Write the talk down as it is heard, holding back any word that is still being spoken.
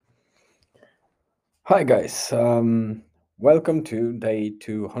Hi, guys. Welcome to day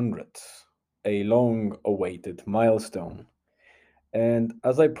 200, a long awaited milestone. And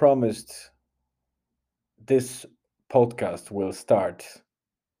as I promised, this podcast will start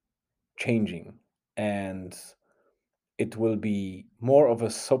changing and it will be more of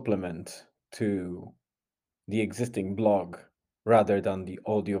a supplement to the existing blog rather than the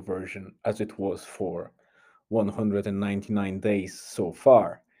audio version as it was for 199 days so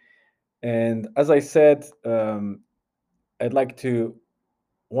far. And as I said, I'd like to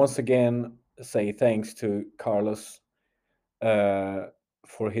once again say thanks to Carlos uh,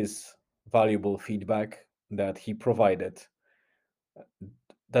 for his valuable feedback that he provided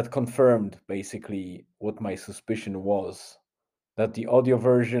that confirmed basically what my suspicion was that the audio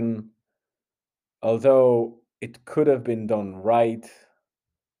version, although it could have been done right,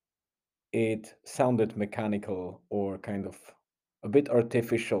 it sounded mechanical or kind of a bit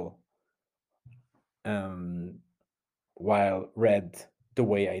artificial um, while read the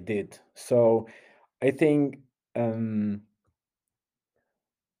way I did. So I think um,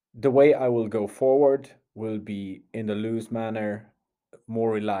 the way I will go forward will be in a loose manner,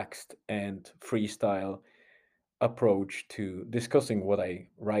 more relaxed and freestyle approach to discussing what I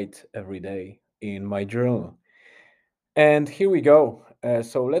write every day in my journal. And here we go.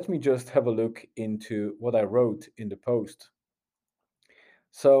 So let me just have a look into what I wrote in the post.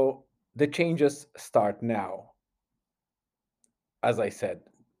 So the changes start now. As I said,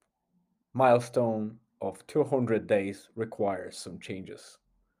 milestone of 200 days requires some changes.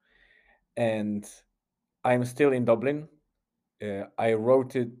 And I'm still in Dublin. I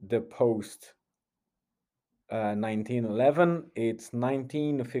wrote the post 1911. It's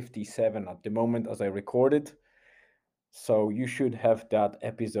 1957 at the moment as I recorded. So you should have that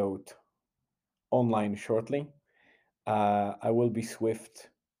episode online shortly. I will be swift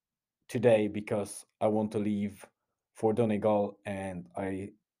today because I want to leave for Donegal and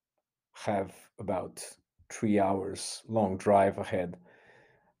I have about 3 hours long drive ahead.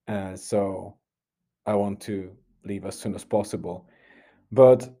 So I want to leave as soon as possible.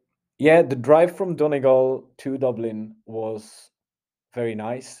 But yeah, the drive from Donegal to Dublin was very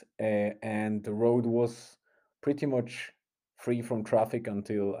nice, and the road was pretty much free from traffic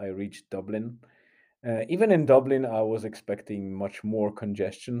until I reached Dublin. Even in Dublin, I was expecting much more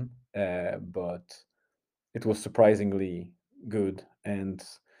congestion, but it was surprisingly good, and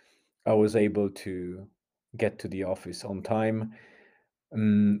I was able to get to the office on time.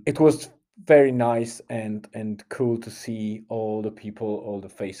 It was very nice and cool to see all the people, all the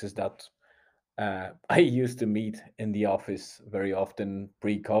faces that I used to meet in the office very often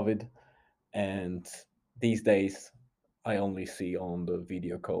pre-COVID, and these days I only see on the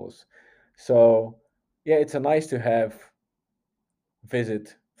video calls. So yeah, it's a nice to have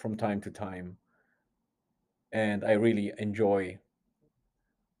visit from time to time, and I really enjoy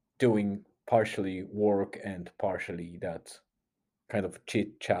doing partially work and partially that kind of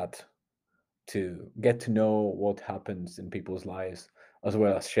chit chat to get to know what happens in people's lives, as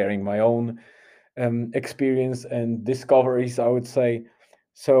well as sharing my own experience and discoveries, I would say.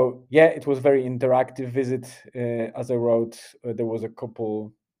 So yeah, it was very interactive visit. As I wrote, there were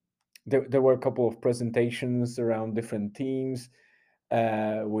a couple of presentations around different themes,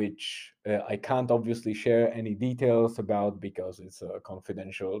 which I can't obviously share any details about because it's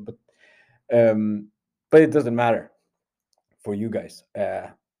confidential. Um, but it doesn't matter for you guys.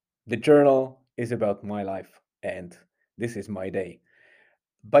 The journal is about my life, and this is my day.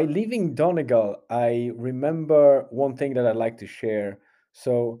 By leaving Donegal, I remember one thing that I'd like to share.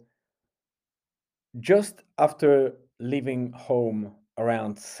 So, just after leaving home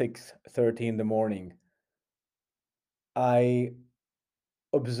around 6:30 in the morning, I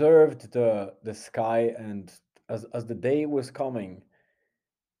observed the sky, and as the day was coming,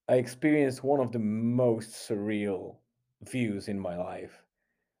 I experienced one of the most surreal views in my life.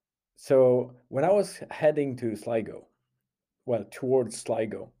 So, when I was heading to Sligo, well, towards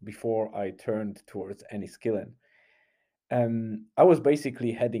Sligo before I turned towards Enniskillen, I was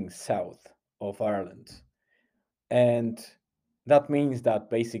basically heading south of Ireland. And that means that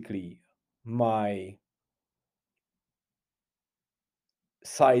basically my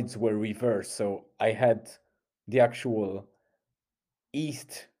sides were reversed. So I had the actual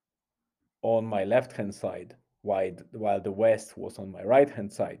east on my left hand side, while the west was on my right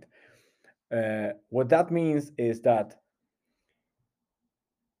hand side. What that means is that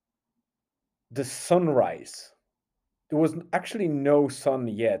the sunrise, there was actually no sun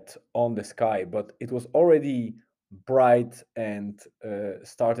yet on the sky, but it was already bright and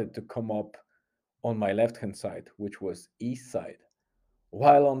started to come up on my left hand side, which was east side.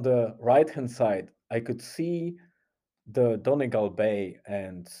 While on the right hand side, I could see the Donegal Bay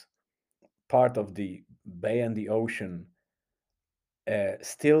and part of the bay and the ocean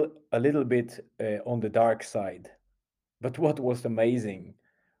still a little bit on the dark side. But what was amazing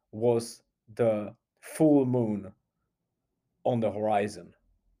was the full moon on the horizon.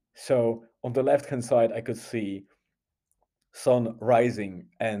 So on the left hand side, I could see sun rising,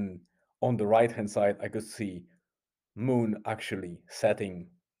 and on the right hand side, I could see moon actually setting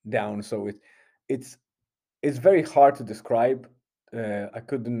down. So it's it's very hard to describe. I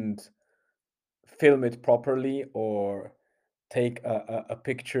couldn't film it properly or take a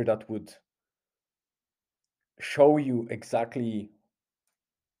picture that would show you exactly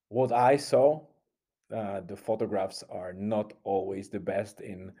what I saw. The photographs are not always the best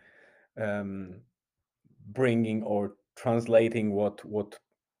in um, bringing or translating what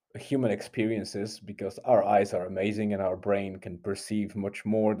a human experience is, because our eyes are amazing and our brain can perceive much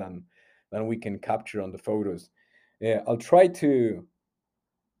more than we can capture on the photos. Yeah, I'll try to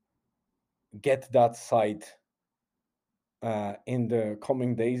get that site in the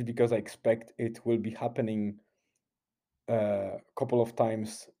coming days because I expect it will be happening a couple of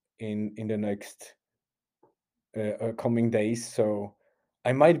times in the next coming days. So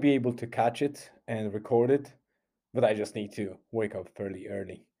I might be able to catch it and record it, but I just need to wake up fairly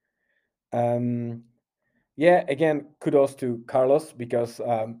early. Um, yeah, again, kudos to Carlos because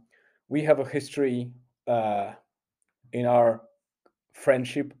we have a history uh, in our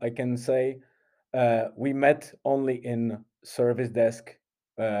friendship, I can say. We met only in service desk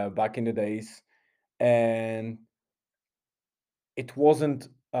back in the days, and it wasn't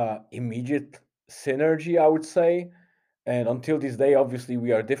immediate synergy, I would say. And until this day, obviously,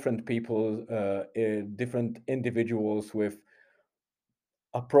 we are different people, different individuals with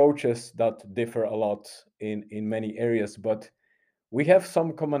approaches that differ a lot in many areas. But we have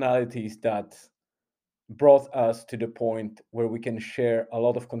some commonalities that brought us to the point where we can share a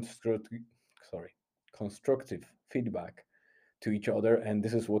lot of constructive feedback to each other. And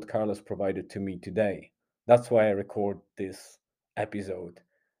this is what Carlos provided to me today. That's why I record this episode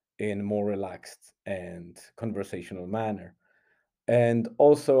in more relaxed and conversational manner. And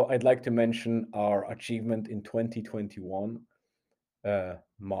also, I'd like to mention our achievement in 2021,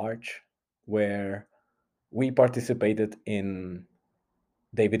 March, where we participated in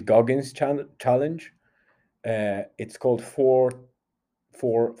David Goggins' challenge. It's called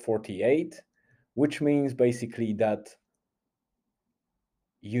 448, which means basically that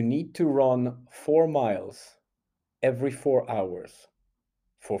you need to run 4 miles every 4 hours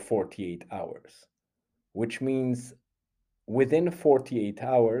for 48 hours, which means within 48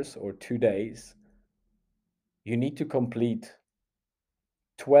 hours or 2 days, you need to complete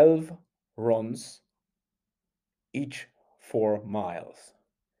 12 runs each 4 miles.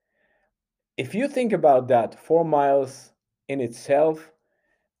 If you think about that, 4 miles in itself,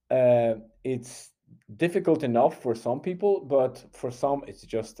 it's difficult enough for some people, but for some, it's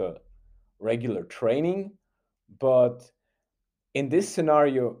just a regular training. But in this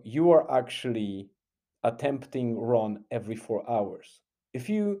scenario, you are actually attempting run every 4 hours. If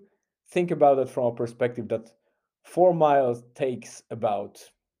you think about it from a perspective that 4 miles takes about,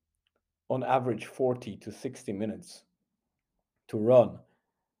 on average, 40 to 60 minutes to run,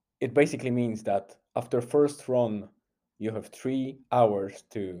 it basically means that after first run, you have 3 hours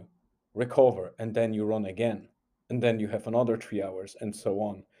to recover, and then you run again, and then you have another 3 hours, and so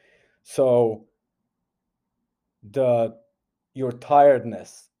on. So the your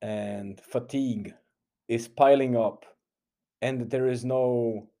tiredness and fatigue is piling up, and there is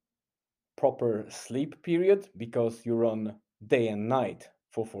no proper sleep period because you run day and night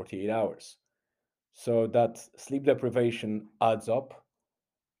for 48 hours. So that sleep deprivation adds up,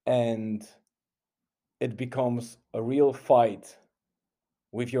 and it becomes a real fight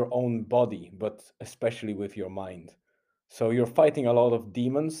with your own body, but especially with your mind. So you're fighting a lot of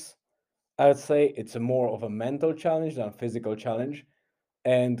demons. I'd say it's a more of a mental challenge than a physical challenge.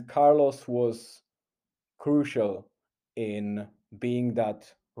 And Carlos was crucial in being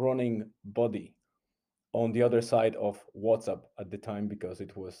that running body on the other side of WhatsApp at the time because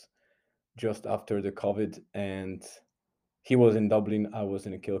it was just after the COVID, and he was in Dublin, I was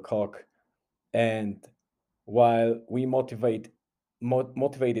in Kilcock. And while we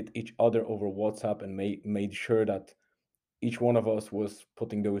motivated each other over WhatsApp and made sure that each one of us was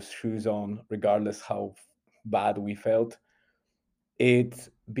putting those shoes on, regardless how bad we felt, it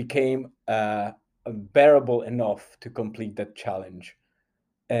became bearable enough to complete that challenge.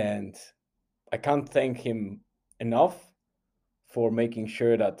 And I can't thank him enough for making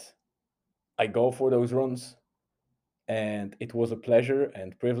sure that I go for those runs. And it was a pleasure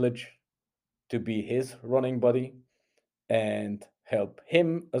and privilege to be his running buddy and help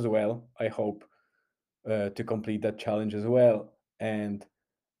him as well. I hope to complete that challenge as well. And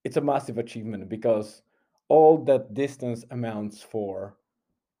it's a massive achievement because all that distance amounts for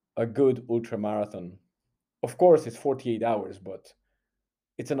a good ultra marathon. Of course, it's 48 hours, but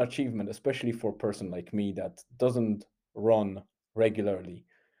it's an achievement, especially for a person like me that doesn't run regularly.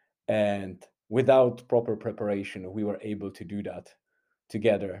 And without proper preparation, we were able to do that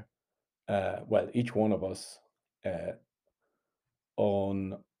together. Well, each one of us uh,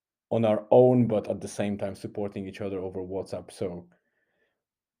 on on our own, but at the same time supporting each other over WhatsApp. So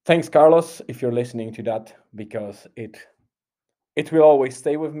thanks, Carlos, if you're listening to that, because it will always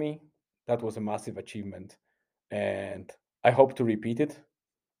stay with me. That was a massive achievement, and I hope to repeat it,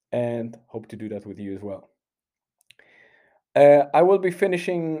 and hope to do that with you as well. I will be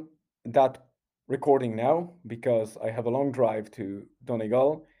finishing that recording now because I have a long drive to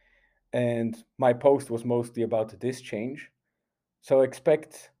Donegal, and my post was mostly about this change. So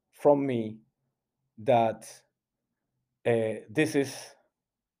expect from me that this is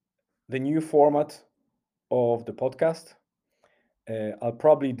the new format of the podcast. I'll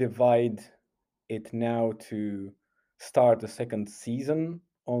probably divide it now to start the second season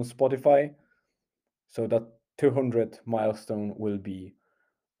on Spotify. So that 200 milestone will be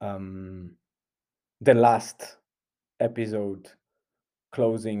um, the last episode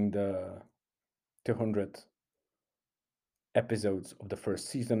closing the 200 episodes of the first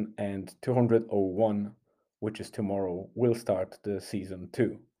season, and 201, which is tomorrow, will start the season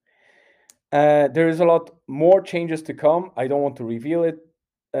 2. There is a lot more changes to come. I don't want to reveal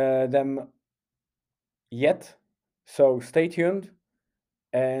them yet, so stay tuned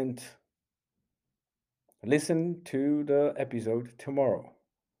and listen to the episode tomorrow.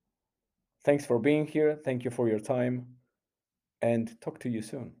 Thanks for being here. Thank you for your time, and talk to you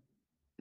soon.